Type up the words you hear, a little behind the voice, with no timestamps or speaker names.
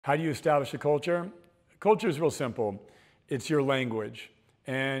How do you establish a culture? Culture is real simple. It's your language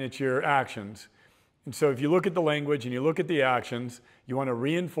and it's your actions. And so if you look at the language and you look at the actions, you want to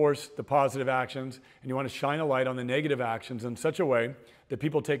reinforce the positive actions and you want to shine a light on the negative actions in such a way that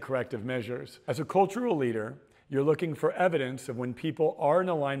people take corrective measures. As a cultural leader, you're looking for evidence of when people are in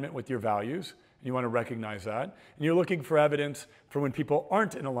alignment with your values, and you want to recognize that. And you're looking for evidence for when people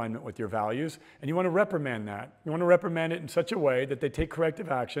aren't in alignment with your values, and you want to reprimand that. You want to reprimand it in such a way that they take corrective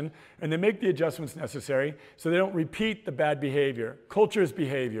action and they make the adjustments necessary so they don't repeat the bad behavior. Culture is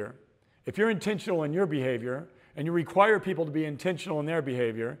behavior. If you're intentional in your behavior, and you require people to be intentional in their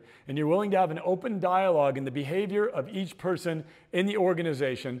behavior, and you're willing to have an open dialogue in the behavior of each person in the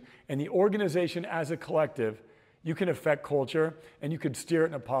organization, and the organization as a collective, you can affect culture and you can steer it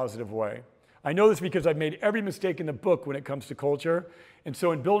in a positive way. I know this because I've made every mistake in the book when it comes to culture, and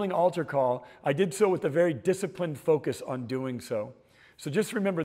so in building Altar Call, I did so with a very disciplined focus on doing so. So just remember